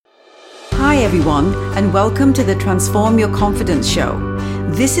Hi everyone, and welcome to the Transform Your Confidence show.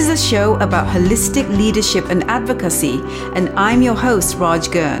 This is a show about holistic leadership and advocacy, and I'm your host,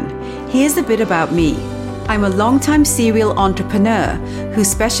 Raj Gurn. Here's a bit about me. I'm a longtime serial entrepreneur who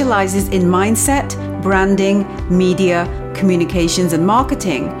specializes in mindset, branding, media, communications, and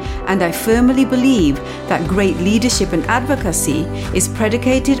marketing, and I firmly believe that great leadership and advocacy is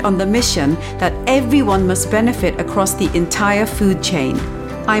predicated on the mission that everyone must benefit across the entire food chain.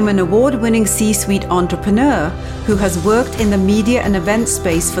 I'm an award-winning C-suite entrepreneur who has worked in the media and event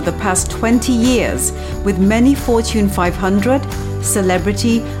space for the past 20 years with many Fortune 500,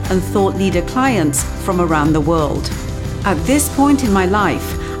 celebrity, and thought leader clients from around the world. At this point in my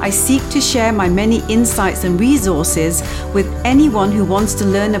life, I seek to share my many insights and resources with anyone who wants to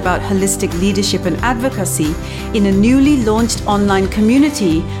learn about holistic leadership and advocacy in a newly launched online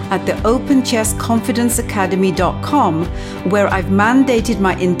community at the openchestconfidenceacademy.com, where I've mandated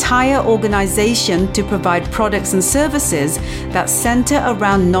my entire organization to provide products and services that center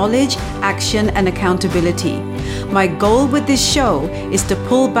around knowledge, action, and accountability. My goal with this show is to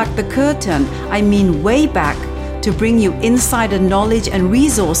pull back the curtain, I mean way back, to bring you insider knowledge and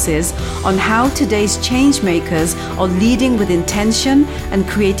resources on how today's change makers are leading with intention and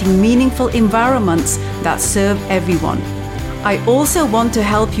creating meaningful environments that serve everyone. I also want to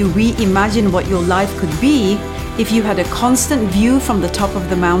help you reimagine what your life could be if you had a constant view from the top of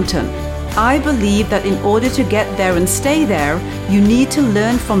the mountain. I believe that in order to get there and stay there, you need to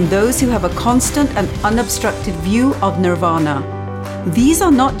learn from those who have a constant and unobstructed view of nirvana. These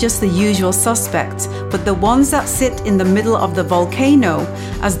are not just the usual suspects, but the ones that sit in the middle of the volcano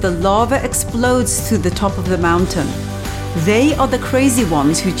as the lava explodes through the top of the mountain. They are the crazy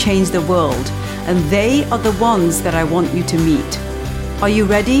ones who change the world, and they are the ones that I want you to meet. Are you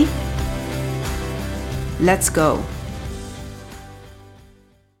ready? Let's go.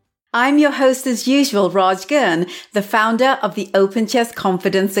 I'm your host as usual, Raj Gurn, the founder of the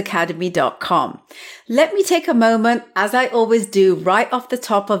openchestconfidenceacademy.com. Let me take a moment, as I always do right off the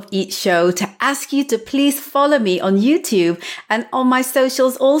top of each show, to ask you to please follow me on YouTube and on my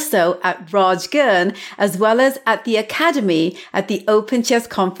socials also at Raj Gurn, as well as at the Academy at the Open Chest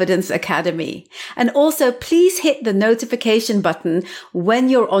Confidence Academy. And also please hit the notification button when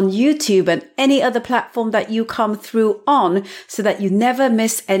you're on YouTube and any other platform that you come through on so that you never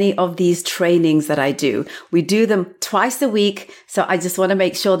miss any of these trainings that I do. We do them twice a week, so I just want to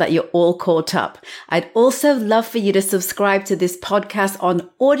make sure that you're all caught up. I'd also love for you to subscribe to this podcast on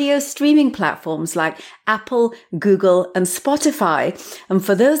audio streaming platforms like Apple, Google, and Spotify. And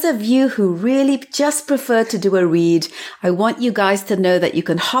for those of you who really just prefer to do a read, I want you guys to know that you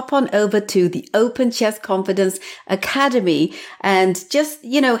can hop on over to the Open Chest Confidence Academy and just,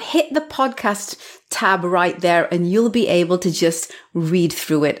 hit the podcast tab right there and you'll be able to just read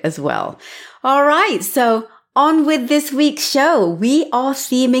through it as well. All right. So on with this week's show. We are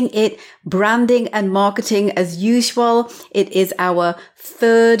theming it branding and marketing as usual. It is our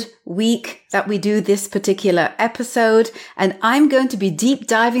third week that we do this particular episode, and I'm going to be deep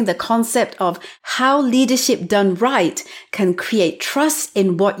diving the concept of how leadership done right can create trust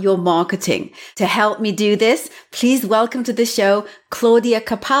in what you're marketing. To help me do this, please welcome to the show Claudia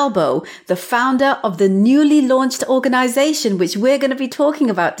Capalbo, the founder of the newly launched organization, which we're going to be talking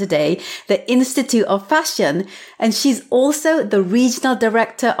about today, the Institute of Fashion. And she's also the regional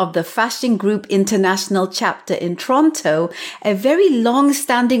director of the Fashion Group International chapter in Toronto, a very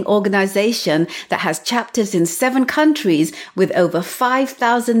long-standing organization that has chapters in 7 countries with over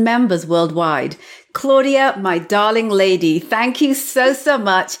 5,000 members worldwide. Claudia, my darling lady, thank you so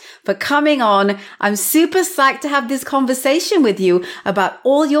much for coming on. I'm super psyched to have this conversation with you about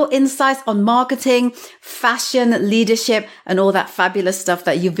all your insights on marketing, fashion, leadership, and all that fabulous stuff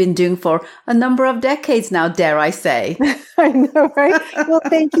that you've been doing for a number of decades now, dare I say. I know, right? Well,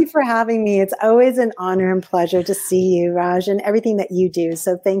 thank you for having me. It's always an honor and pleasure to see you, Raj, and everything that you do.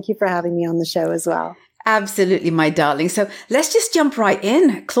 So thank you for having me on the show as well. Absolutely, my darling. So let's just jump right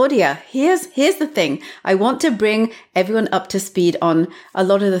in. Claudia, here's the thing. I want to bring everyone up to speed on a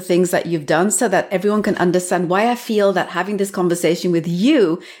lot of the things that you've done so that everyone can understand why I feel that having this conversation with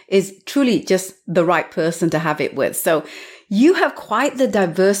you is truly just the right person to have it with. So you have quite the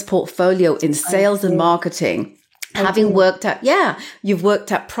diverse portfolio in sales and marketing. Having worked at, you've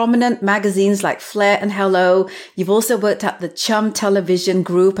worked at prominent magazines like Flair and Hello. You've also worked at the Chum Television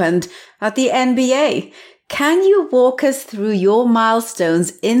Group and at the NBA. Can you walk us through your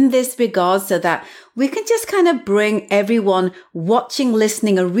milestones in this regard so that we can just kind of bring everyone watching,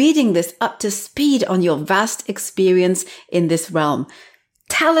 listening, or reading this up to speed on your vast experience in this realm?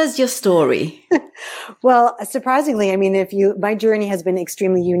 Tell us your story. Well, surprisingly, I mean, my journey has been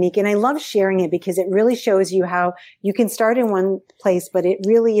extremely unique, and I love sharing it because it really shows you how you can start in one place, but it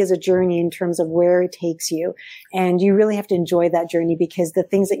really is a journey in terms of where it takes you. And you really have to enjoy that journey because the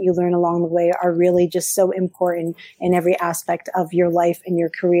things that you learn along the way are really just so important in every aspect of your life and your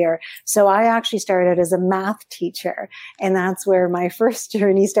career. So I actually started as a math teacher, and that's where my first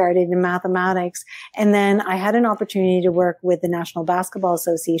journey started in mathematics. And then I had an opportunity to work with the National Basketball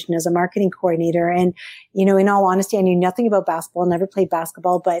Association as a marketing coordinator. And, you know, in all honesty, I knew nothing about basketball, never played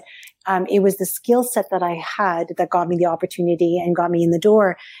basketball, but it was the skill set that I had that got me the opportunity and got me in the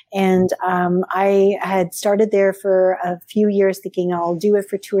door. And I had started there for a few years thinking I'll do it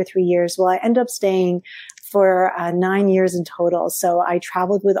for 2 or 3 years. Well, I ended up staying for 9 years in total. So I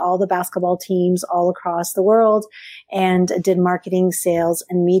traveled with all the basketball teams all across the world and did marketing, sales,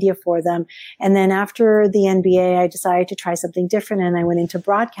 and media for them. And then after the NBA, I decided to try something different, and I went into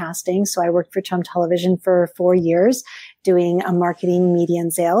broadcasting. So I worked for Chum Television for 4 years doing marketing, media,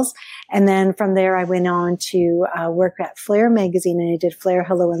 and sales. And then from there, I went on to work at Flair magazine, and I did Flair,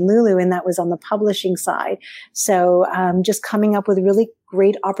 Hello, and Lulu, and that was on the publishing side. So just coming up with really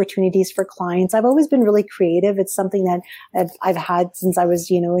great opportunities for clients. I've always been really creative. It's something that I've had since I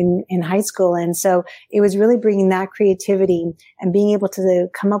was, in high school. And so it was really bringing that creativity and being able to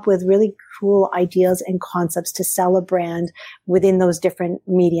come up with really cool ideas and concepts to sell a brand within those different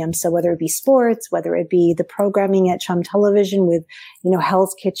mediums. So whether it be sports, whether it be the programming at Chum Television with,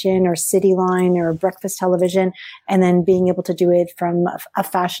 Hell's Kitchen or Cityline or Breakfast Television, and then being able to do it from a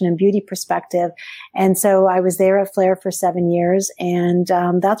fashion and beauty perspective. And so I was there at Flair for 7 years, and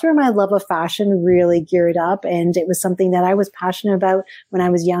that's where my love of fashion really geared up. And it was something that I was passionate about when I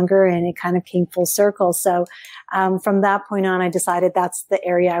was younger, and it kind of came full circle. So from that point on, I decided that's the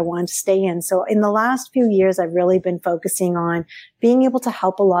area I wanted to stay in. So in the last few years, I've really been focusing on being able to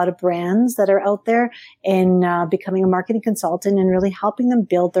help a lot of brands that are out there in becoming a marketing consultant and really helping them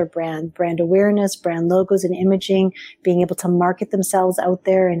build their brand awareness, brand logos and imaging, being able to market themselves out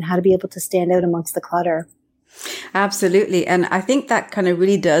there and how to be able to stand out amongst the clutter. Absolutely. And I think that kind of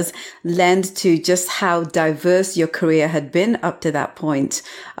really does lend to just how diverse your career had been up to that point.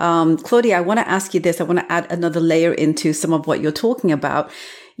 Claudia, I want to ask you this. I want to add another layer into some of what you're talking about.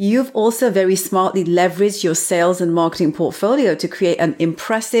 You've also very smartly leveraged your sales and marketing portfolio to create an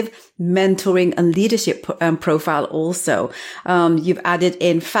impressive mentoring and leadership profile also. You've added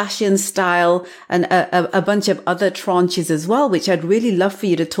in fashion, style, and a bunch of other tranches as well, which I'd really love for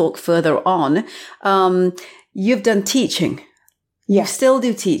you to talk further on. You've done teaching. You still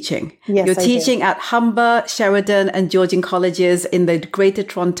do teaching. Yes, You're teaching at Humber, Sheridan, and Georgian colleges in the Greater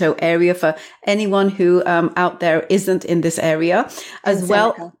Toronto area for anyone who out there isn't in this area as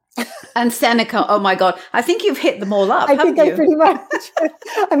well. And Seneca. Oh my God. I think you've hit them all up. I think I pretty much,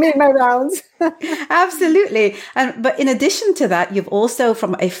 I made my rounds. Absolutely. But in addition to that, you've also,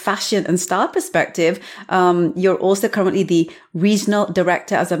 from a fashion and style perspective, you're also currently the regional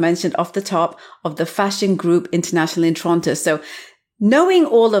director, as I mentioned off the top, of the Fashion Group International in Toronto. So knowing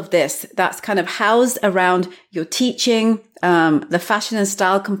all of this, that's kind of housed around your teaching, the fashion and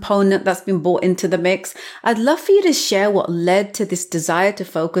style component that's been brought into the mix. I'd love for you to share what led to this desire to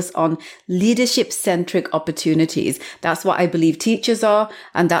focus on leadership-centric opportunities. That's what I believe teachers are.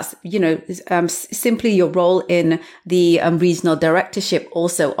 And that's, simply your role in the regional directorship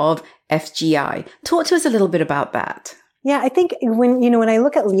also of FGI. Talk to us a little bit about that. Yeah, I think when I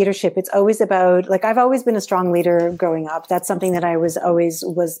look at leadership, it's always about, I've always been a strong leader growing up. That's something that I was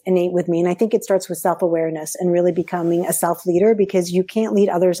innate with me. And I think it starts with self-awareness and really becoming a self-leader, because you can't lead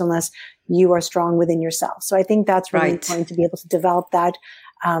others unless you are strong within yourself. So I think that's really important to be able to develop that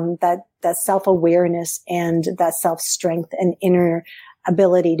self-awareness and that self-strength and inner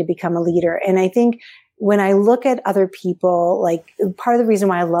ability to become a leader. And I think when I look at other people, part of the reason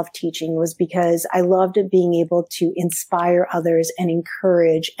why I love teaching was because I loved being able to inspire others and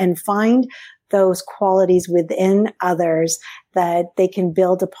encourage and find those qualities within others that they can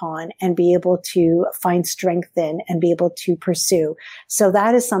build upon and be able to find strength in and be able to pursue. So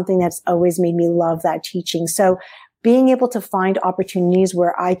that is something that's always made me love that teaching. So being able to find opportunities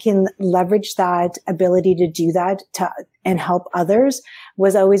where I can leverage that ability to do that and help others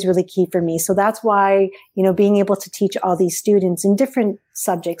was always really key for me. So that's why, being able to teach all these students in different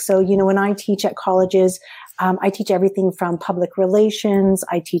subjects. So, when I teach at colleges, I teach everything from public relations.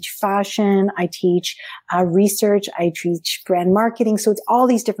 I teach fashion. I teach research. I teach brand marketing. So it's all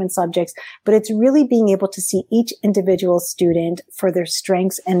these different subjects, but it's really being able to see each individual student for their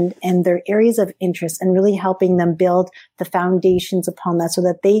strengths and their areas of interest, and really helping them build the foundations upon that so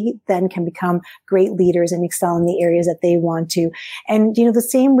that they then can become great leaders and excel in the areas that they want to. And, the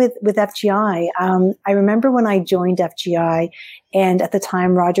same with FGI. I remember when I joined FGI, and at the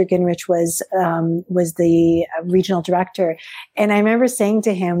time, Roger Ginrich was the regional director. And I remember saying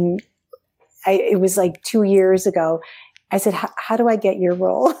to him, it was like 2 years ago, I said, how do I get your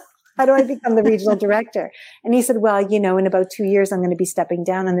role? How do I become the regional director? And he said, well, in about 2 years, I'm going to be stepping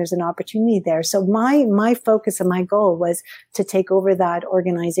down and there's an opportunity there. So my focus and my goal was to take over that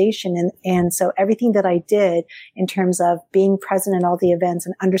organization. And so everything that I did in terms of being present at all the events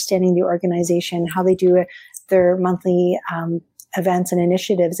and understanding the organization, how they do their monthly, events and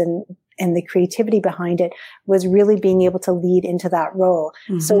initiatives and the creativity behind it, was really being able to lead into that role.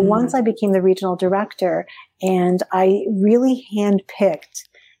 Mm-hmm. So once I became the regional director, and I really handpicked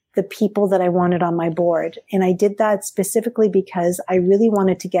the people that I wanted on my board. And I did that specifically because I really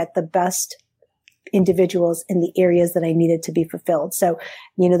wanted to get the best individuals in the areas that I needed to be fulfilled. So,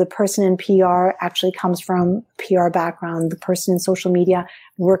 the person in PR actually comes from PR background. The person in social media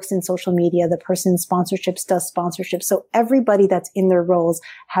works in social media. The person in sponsorships does sponsorship. So everybody that's in their roles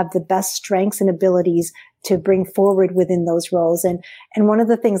have the best strengths and abilities to bring forward within those roles. And one of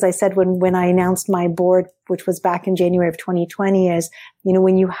the things I said when I announced my board, which was back in January of 2020, is,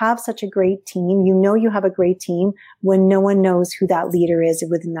 when you have such a great team, you have a great team when no one knows who that leader is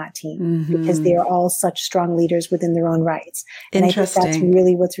within that team, mm-hmm. because they are all such strong leaders within their own rights. And I think that's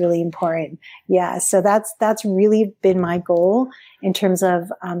really what's really important. Yeah. So that's really been my goal in terms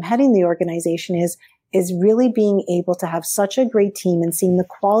of heading the organization, is really being able to have such a great team and seeing the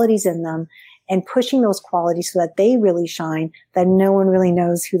qualities in them and pushing those qualities so that they really shine, that no one really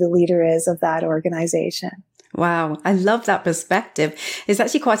knows who the leader is of that organization. Wow. I love that perspective. It's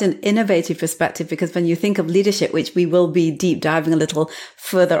actually quite an innovative perspective, because when you think of leadership, which we will be deep diving a little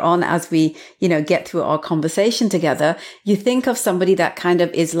further on as we, get through our conversation together, you think of somebody that kind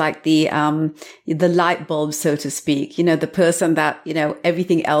of is like the light bulb, so to speak, the person that,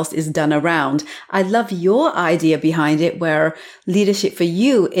 everything else is done around. I love your idea behind it, where leadership for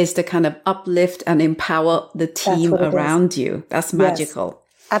you is to kind of uplift and empower the team around you. That's magical. Yes.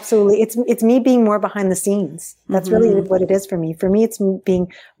 Absolutely. It's me being more behind the scenes. That's mm-hmm. really what it is for me. For me, it's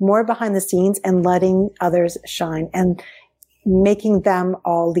being more behind the scenes and letting others shine and making them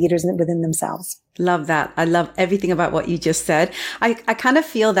all leaders within themselves. Love that. I love everything about what you just said. I kind of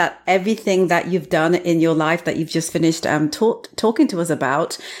feel that everything that you've done in your life that you've just finished talking to us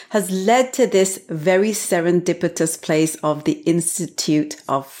about has led to this very serendipitous place of the Institute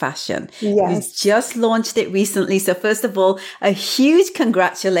of Fashion. Yes. You've just launched it recently. So first of all, a huge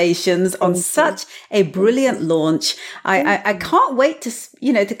congratulations on such a brilliant launch. I can't wait to,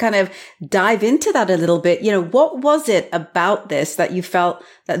 to kind of dive into that a little bit. What was it about this that you felt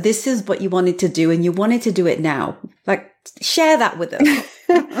that this is what you wanted to do and you wanted to do it now? Like, share that with us.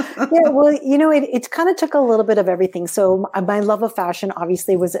 Yeah, well, it kind of took a little bit of everything. So my love of fashion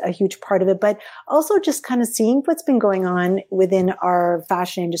obviously was a huge part of it, but also just kind of seeing what's been going on within our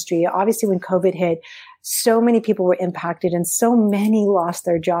fashion industry. Obviously, when COVID hit, so many people were impacted and so many lost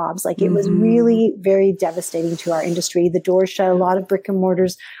their jobs. Like, it was really very devastating to our industry. The doors shut. A lot of brick and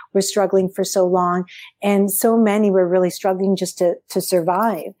mortars were struggling for so long, and so many were really struggling just to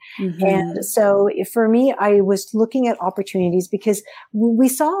survive. Mm-hmm. And so for me, I was looking at opportunities because we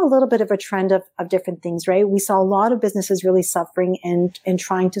saw a little bit of a trend of different things, right? We saw a lot of businesses really suffering and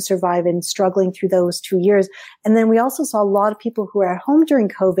trying to survive and struggling through those 2 years. And then we also saw a lot of people who were at home during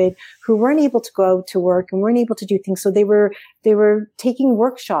COVID who weren't able to go to work and weren't able to do things. So they were taking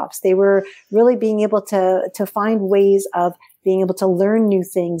workshops. They were really being able to find ways of being able to learn new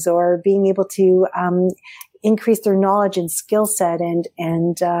things, or being able to increase their knowledge and skill set and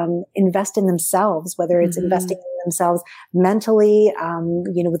invest in themselves, whether it's investing in themselves mentally,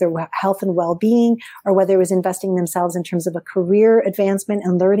 with their health and well-being, or whether it was investing in themselves in terms of a career advancement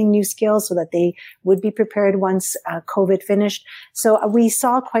and learning new skills so that they would be prepared once COVID finished. So we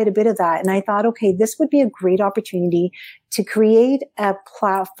saw quite a bit of that. And I thought, okay, this would be a great opportunity to create a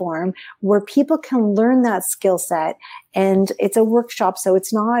platform where people can learn that skill set. And it's a workshop, so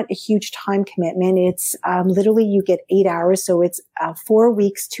it's not a huge time commitment. It's literally you get 8 hours, so it's 4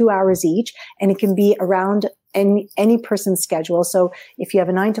 weeks, 2 hours each, and it can be around any person's schedule. So if you have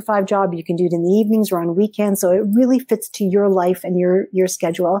a 9-to-5 job, you can do it in the evenings or on weekends. So it really fits to your life and your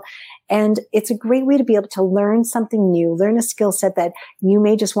schedule. And it's a great way to be able to learn something new, learn a skill set that you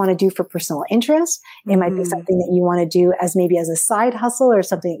may just want to do for personal interest. It might be something that you want to do as maybe as a side hustle, or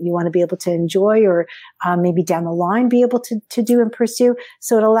something that you want to be able to enjoy, or maybe down the line be able to do and pursue.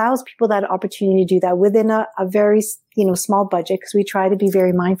 So it allows people that opportunity to do that within a very, small budget, because we try to be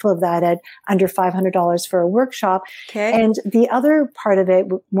very mindful of that at under $500 for a workshop. Okay. And the other part of it,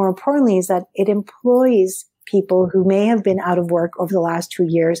 more importantly, is that it employs people who may have been out of work over the last 2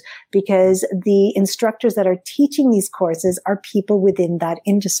 years, because the instructors that are teaching these courses are people within that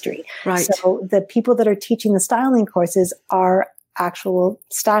industry. Right. So the people that are teaching the styling courses are actual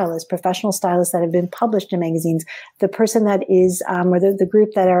stylists, professional stylists that have been published in magazines. The person that is, or the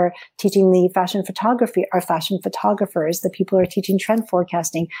group that are teaching the fashion photography are fashion photographers. The people who are teaching trend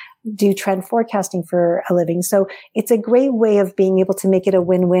forecasting do trend forecasting for a living. So it's a great way of being able to make it a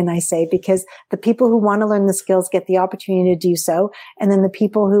win-win, I say, because the people who want to learn the skills get the opportunity to do so. And then the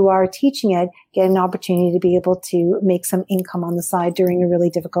people who are teaching it get an opportunity to be able to make some income on the side during a really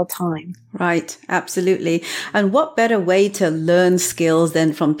difficult time. Right. Absolutely. And what better way to learn skills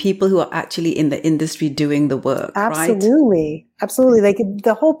than from people who are actually in the industry doing the work? Absolutely. Right? Absolutely. Like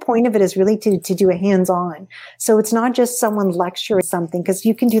the whole point of it is really to do a hands-on. So it's not just someone lecturing something, because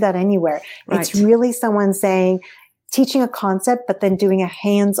you can do that anywhere. Right. It's really someone teaching a concept, but then doing a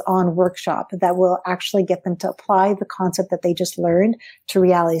hands-on workshop that will actually get them to apply the concept that they just learned to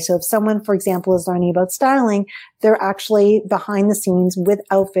reality. So if someone, for example, is learning about styling, they're actually behind the scenes with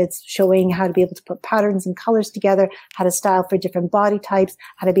outfits showing how to be able to put patterns and colors together, how to style for different body types,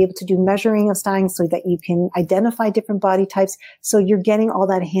 how to be able to do measuring of styling so that you can identify different body types. So you're getting all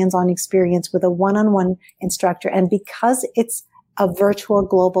that hands-on experience with a one-on-one instructor. And because it's a virtual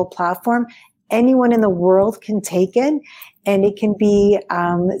global platform, anyone in the world can take it, and it can be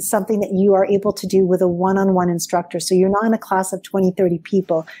something that you are able to do with a one-on-one instructor. So you're not in a class of 20, 30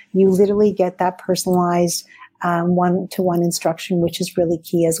 people. You literally get that personalized one-to-one instruction, which is really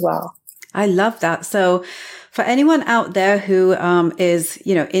key as well. I love that. So for anyone out there who is,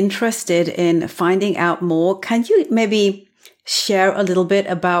 interested in finding out more, can you maybe share a little bit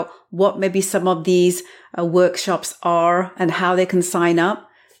about what maybe some of these workshops are and how they can sign up?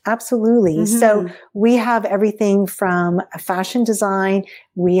 Absolutely. Mm-hmm. So we have everything from fashion design,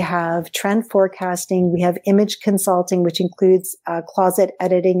 we have trend forecasting, we have image consulting, which includes closet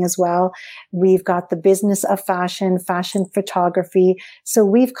editing as well. We've got the business of fashion, fashion photography. So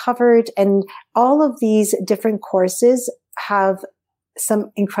we've covered, and all of these different courses have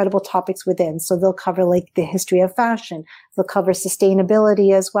some incredible topics within. So they'll cover like the history of fashion. They'll cover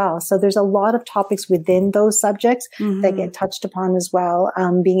sustainability as well. So there's a lot of topics within those subjects that get touched upon as well.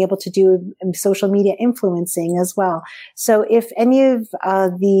 Being able to do social media influencing as well. So if any of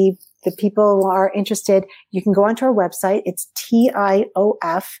the people are interested, you can go onto our website. It's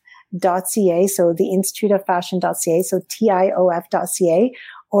TIOF.ca. So the Institute of Fashion.ca. So TIOF.ca.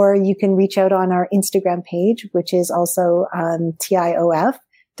 Or you can reach out on our Instagram page, which is also TIOF.ca.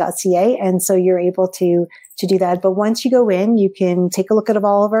 And so you're able to do that. But once you go in, you can take a look at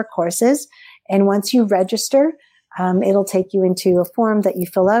all of our courses. And once you register, it'll take you into a form that you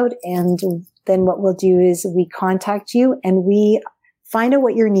fill out. And then what we'll do is we contact you and we find out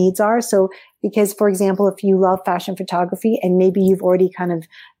what your needs are. So because, for example, if you love fashion photography and maybe you've already kind of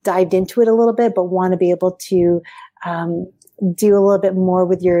dived into it a little bit, but want to be able to do a little bit more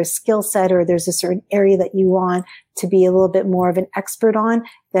with your skill set, or there's a certain area that you want to be a little bit more of an expert on,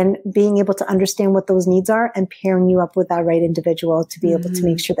 then being able to understand what those needs are and pairing you up with that right individual to be able to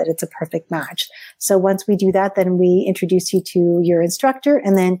make sure that it's a perfect match. So once we do that, then we introduce you to your instructor,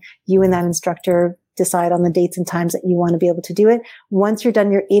 and then you and that instructor decide on the dates and times that you want to be able to do it. Once you're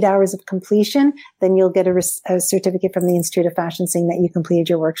done your 8 hours of completion, then you'll get a certificate from the Institute of Fashion saying that you completed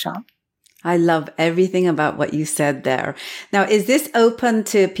your workshop. I love everything about what you said there. Now, is this open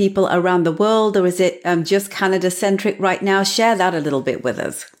to people around the world, or is it just Canada centric right now? Share that a little bit with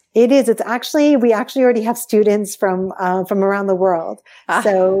us. It is. It's actually, we actually already have students from around the world.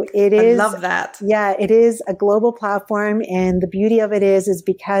 So it is. I love that. Yeah, it is a global platform. And the beauty of it is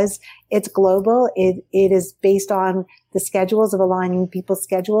because it's global, it is based on the schedules of aligning people's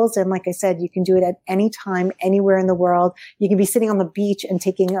schedules. And like I said, you can do it at any time, anywhere in the world. You can be sitting on the beach and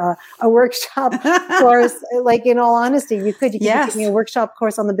taking a workshop course. Like, in all honesty, you could be taking a workshop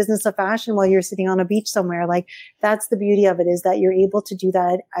course on the business of fashion while you're sitting on a beach somewhere. Like, that's the beauty of it, is that you're able to do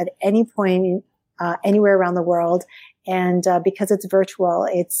that at any point, anywhere around the world. And because it's virtual,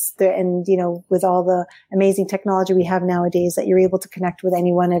 it's there, and with all the amazing technology we have nowadays, that you're able to connect with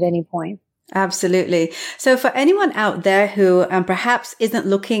anyone at any point. Absolutely. So for anyone out there who perhaps isn't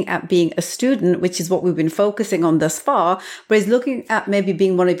looking at being a student, which is what we've been focusing on thus far, but is looking at maybe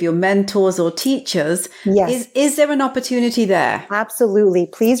being one of your mentors or teachers, Yes. Is there an opportunity there? Absolutely.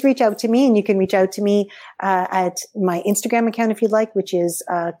 Please reach out to me, and you can reach out to me at my Instagram account if you'd like, which is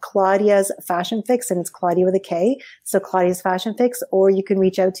Claudia's Fashion Fix, and it's Claudia with a K. So Claudia's Fashion Fix, or you can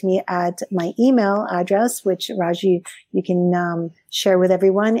reach out to me at my email address, which Raji, you can share with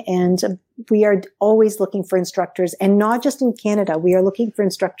everyone. And we are always looking for instructors, and not just in Canada. We are looking for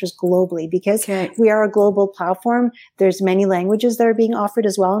instructors globally because we are a global platform. There's many languages that are being offered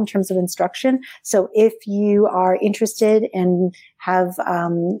as well in terms of instruction. So if you are interested and have,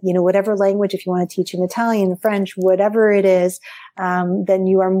 whatever language, if you want to teach in Italian, French, whatever it is, then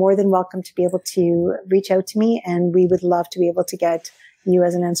you are more than welcome to be able to reach out to me, and we would love to be able to get you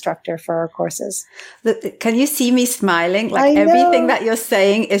as an instructor for our courses. Look, can you see me smiling? Like everything that you're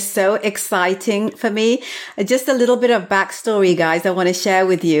saying is so exciting for me. Just a little bit of backstory, guys, I want to share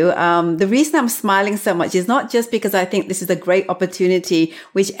with you. The reason I'm smiling so much is not just because I think this is a great opportunity,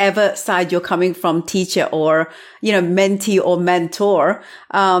 whichever side you're coming from, teacher or, mentee or mentor.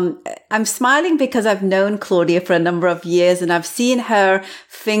 I'm smiling because I've known Claudia for a number of years, and I've seen her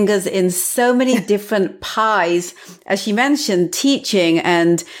fingers in so many different pies, as she mentioned, teaching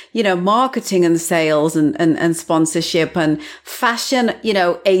and, marketing and sales and sponsorship and fashion,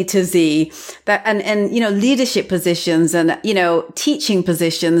 A to Z, that, and, leadership positions and, teaching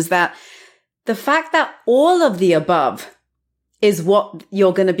positions. That the fact that all of the above is what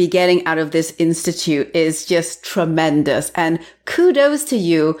you're going to be getting out of this institute is just tremendous. And kudos to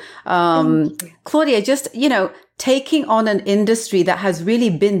you, Claudia, just, taking on an industry that has really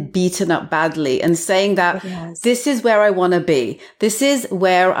been beaten up badly and saying that this is where I want to be. This is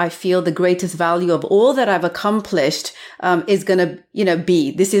where I feel the greatest value of all that I've accomplished, is going to, be.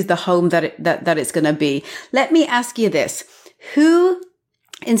 This is the home that it's going to be. Let me ask you this. Who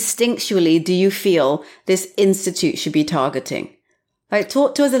instinctually do you feel this institute should be targeting? Like,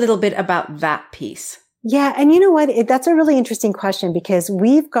 talk to us a little bit about that piece. Yeah. And you know what? That's a really interesting question, because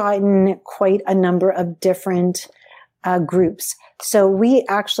we've gotten quite a number of different groups. So we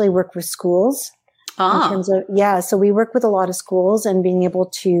actually work with schools. In terms of, so we work with a lot of schools and being able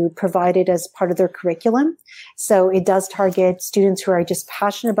to provide it as part of their curriculum. So it does target students who are just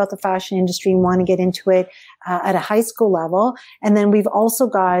passionate about the fashion industry and want to get into it at a high school level. And then we've also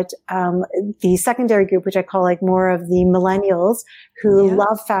got the secondary group, which I call like more of the millennials who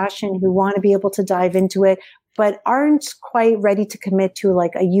love fashion, who want to be able to dive into it, but aren't quite ready to commit to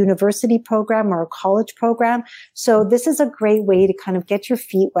like a university program or a college program. So this is a great way to kind of get your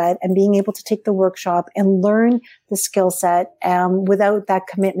feet wet and being able to take the workshop and learn the skill set without that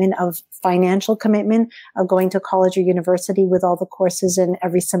commitment of financial commitment of going to college or university with all the courses and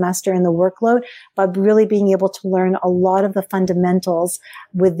every semester and the workload, but really being able to learn a lot of the fundamentals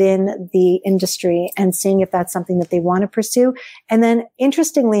within the industry and seeing if that's something that they want to pursue. And then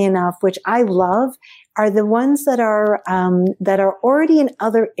interestingly enough, which I love, are the ones that are already in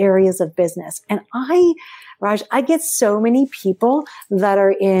other areas of business. And Raj, I get so many people that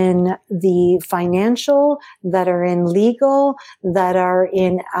are in the financial, that are in legal, that are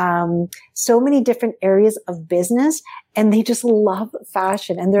in so many different areas of business, and they just love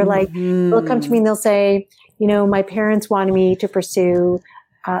fashion. And they're like, they'll come to me and they'll say, my parents wanted me to pursue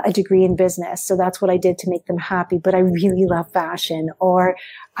a degree in business. So that's what I did to make them happy. But I really love fashion. Or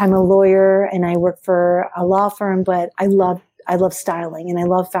I'm a lawyer and I work for a law firm, but I love styling and I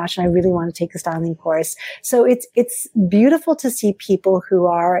love fashion. I really want to take a styling course. So it's beautiful to see people who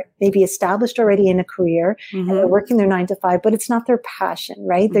are maybe established already in a career and they're working their 9 to 5, but it's not their passion,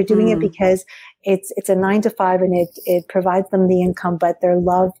 right? They're doing it because it's a 9 to 5 and it provides them the income, but their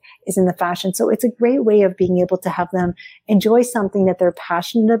love is in the fashion. So it's a great way of being able to have them enjoy something that they're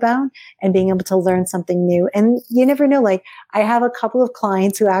passionate about and being able to learn something new. And you never know, like I have a couple of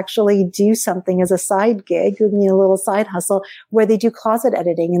clients who actually do something as a side gig, a little side hustle where they do closet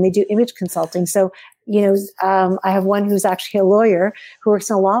editing and they do image consulting. So I have one who's actually a lawyer who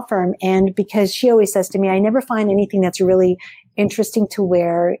works in a law firm. And because she always says to me, I never find anything that's really interesting to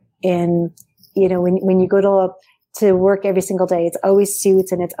wear in, when you go to work every single day, it's always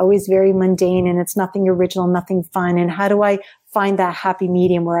suits and it's always very mundane and it's nothing original, nothing fun. And how do I find that happy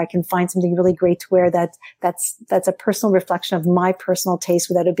medium where I can find something really great to wear that's a personal reflection of my personal taste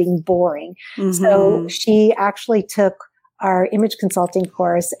without it being boring? So she actually took our image consulting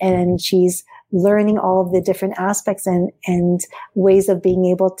course and she's learning all of the different aspects and ways of being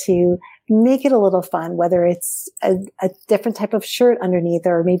able to, make it a little fun, whether it's a different type of shirt underneath,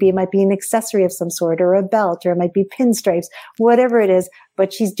 or maybe it might be an accessory of some sort, or a belt, or it might be pinstripes, whatever it is.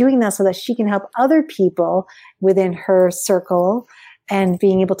 But she's doing that so that she can help other people within her circle, and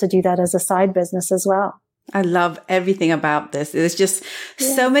being able to do that as a side business as well. I love everything about this. There's just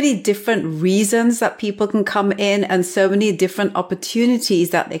so many different reasons that people can come in, and so many different opportunities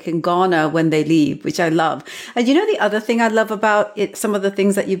that they can garner when they leave, which I love. And you know, the other thing I love about it, some of the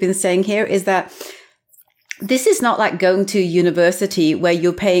things that you've been saying here, is that this is not like going to university where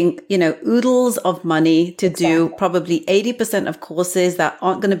you're paying, oodles of money to do probably 80% of courses that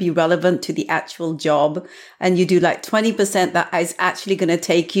aren't going to be relevant to the actual job. And you do like 20% that is actually going to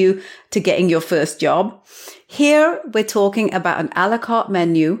take you to getting your first job. Here, we're talking about an a la carte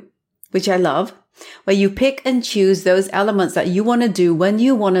menu, which I love, where you pick and choose those elements that you want to do, when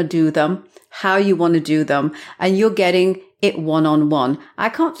you want to do them, how you want to do them, and you're getting it one-on-one. I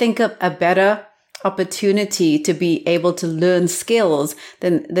can't think of a better opportunity to be able to learn skills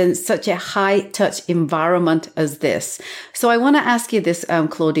than such a high touch environment as this. So I want to ask you this,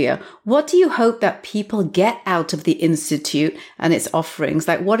 Claudia, what do you hope that people get out of the Institute and its offerings?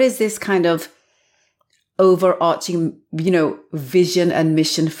 Like, what is this kind of overarching, vision and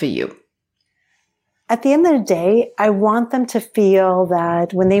mission for you? At the end of the day, I want them to feel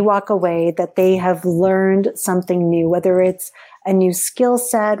that when they walk away, that they have learned something new, whether it's a new skill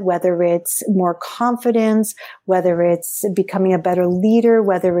set, whether it's more confidence, whether it's becoming a better leader,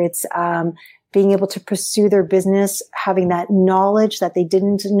 whether it's being able to pursue their business, having that knowledge that they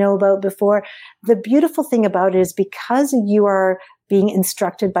didn't know about before. The beautiful thing about it is, because you are being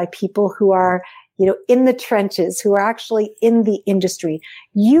instructed by people who are in the trenches, who are actually in the industry,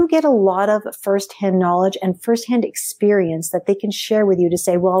 you get a lot of firsthand knowledge and firsthand experience that they can share with you to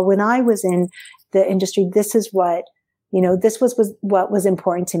say, well, when I was in the industry, this is what, this was what was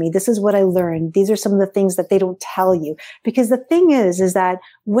important to me. This is what I learned. These are some of the things that they don't tell you. Because the thing is that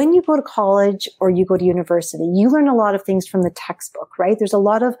when you go to college or you go to university, you learn a lot of things from the textbook, right? There's a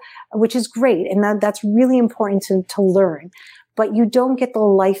lot of, which is great. And that's really important to learn. But you don't get the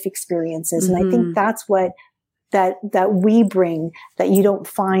life experiences. And I think that's what that we bring that you don't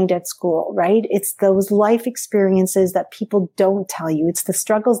find at school, right? It's those life experiences that people don't tell you. It's the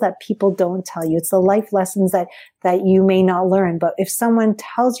struggles that people don't tell you. It's the life lessons that you may not learn. But if someone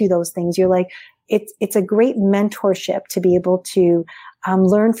tells you those things, you're like, it's a great mentorship to be able to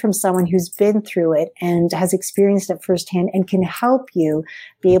learn from someone who's been through it and has experienced it firsthand and can help you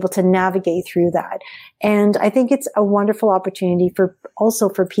be able to navigate through that. And I think it's a wonderful opportunity for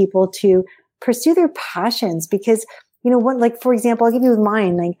people to pursue their passions, because, for example, I'll give you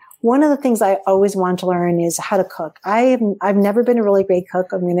mine. Like, one of the things I always want to learn is how to cook. I've never been a really great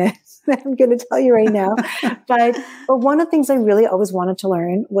cook. I'm gonna tell you right now. But one of the things I really always wanted to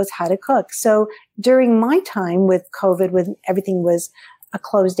learn was how to cook. So during my time with COVID, when everything was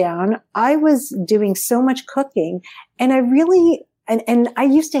closed down, I was doing so much cooking, and I really, and I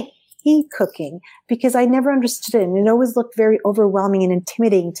used to hate cooking because I never understood it, and it always looked very overwhelming and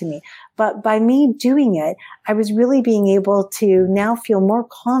intimidating to me. But by me doing it, I was really being able to now feel more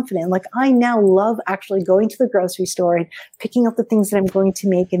confident. Like, I now love actually going to the grocery store and picking up the things that I'm going to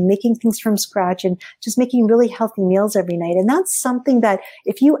make and making things from scratch and just making really healthy meals every night. And that's something that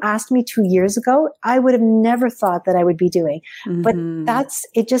if you asked me 2 years ago, I would have never thought that I would be doing. But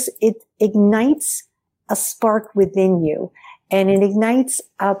it ignites a spark within you. And it ignites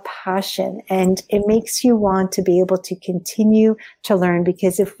a passion, and it makes you want to be able to continue to learn,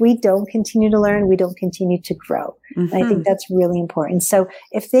 because if we don't continue to learn, we don't continue to grow. And I think that's really important. So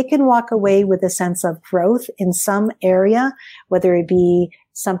if they can walk away with a sense of growth in some area, whether it be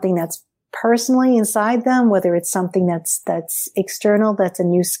something that's personally inside them, whether it's something that's external, that's a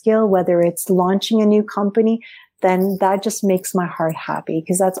new skill, whether it's launching a new company, then that just makes my heart happy,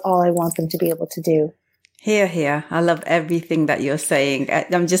 because that's all I want them to be able to do. Hear, hear. I love everything that you're saying.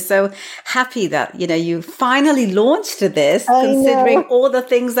 I'm just so happy that, you finally launched this, considering all the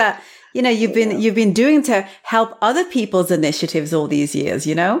things that, you've been doing to help other people's initiatives all these years,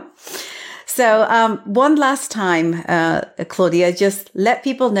 So, one last time, Claudia, just let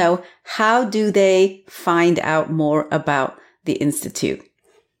people know, how do they find out more about the Institute?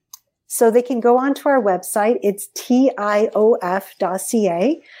 So they can go onto our website. It's tiof.ca.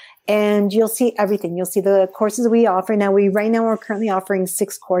 And you'll see everything. You'll see the courses we offer. Now, right now we're currently offering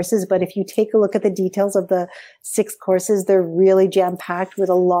 6 courses, but if you take a look at the details of the 6 courses, they're really jam-packed with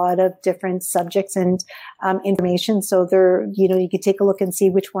a lot of different subjects and information. So you can take a look and see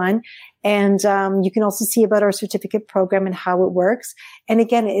which one. And you can also see about our certificate program and how it works. And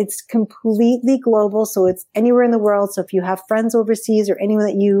again, it's completely global. So it's anywhere in the world. So if you have friends overseas or anyone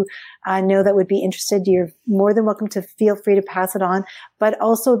that you know that would be interested, you're more than welcome to feel free to pass it on. But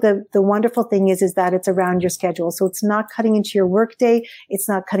also the wonderful thing is that it's around your schedule. So it's not cutting into your work day. It's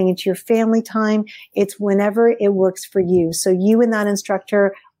not cutting into your family time. It's whenever it works for you. So you and that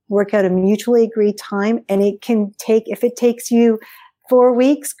instructor work out a mutually agreed time, and it can take, if it takes you 4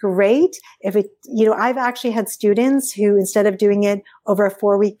 weeks, great. If it, I've actually had students who, instead of doing it over a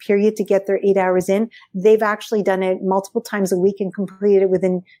 4-week period to get their 8 hours in, they've actually done it multiple times a week and completed it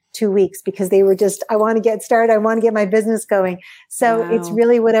within 2 weeks because they were just, I want to get started. I want to get my business going. So Wow. It's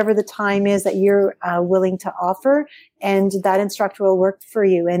really whatever the time is that you're willing to offer, and that instructor will work for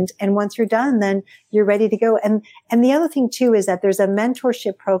you. And once you're done, then you're ready to go. And the other thing too is that there's a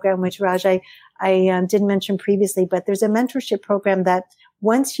mentorship program, which Raj, I didn't mention previously, but there's a mentorship program that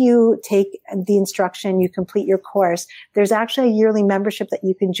once you take the instruction, you complete your course, there's actually a yearly membership that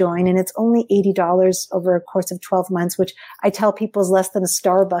you can join, and it's only $80 over a course of 12 months, which I tell people is less than a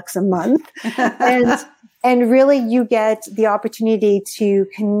Starbucks a month. And really you get the opportunity to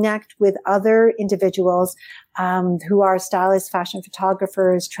connect with other individuals who are stylists, fashion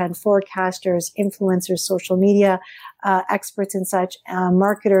photographers, trend forecasters, influencers, social media experts and such,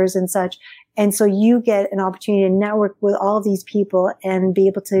 marketers and such. And so you get an opportunity to network with all of these people and be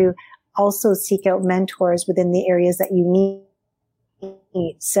able to also seek out mentors within the areas that you need.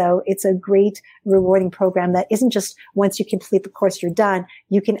 So it's a great, rewarding program that isn't just once you complete the course, you're done.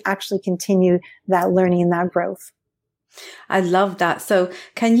 You can actually continue that learning and that growth. I love that. So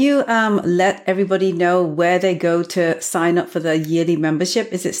can you let everybody know where they go to sign up for the yearly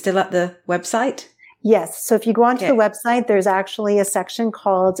membership? Is it still at the website? Yes. So if you go onto the website, there's actually a section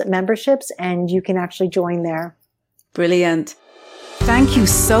called memberships, and you can actually join there. Brilliant. Thank you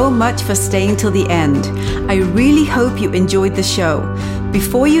so much for staying till the end. I really hope you enjoyed the show.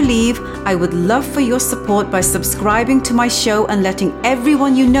 Before you leave, I would love for your support by subscribing to my show and letting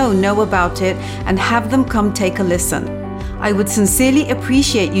everyone you know about it and have them come take a listen. I would sincerely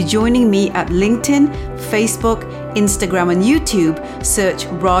appreciate you joining me at LinkedIn, Facebook, Instagram, and YouTube. Search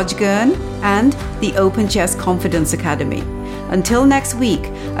Raj Girn and the Open Chest Confidence Academy. Until next week,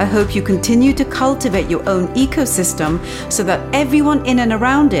 I hope you continue to cultivate your own ecosystem so that everyone in and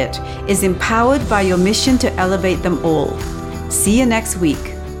around it is empowered by your mission to elevate them all. See you next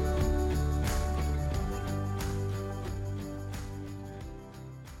week.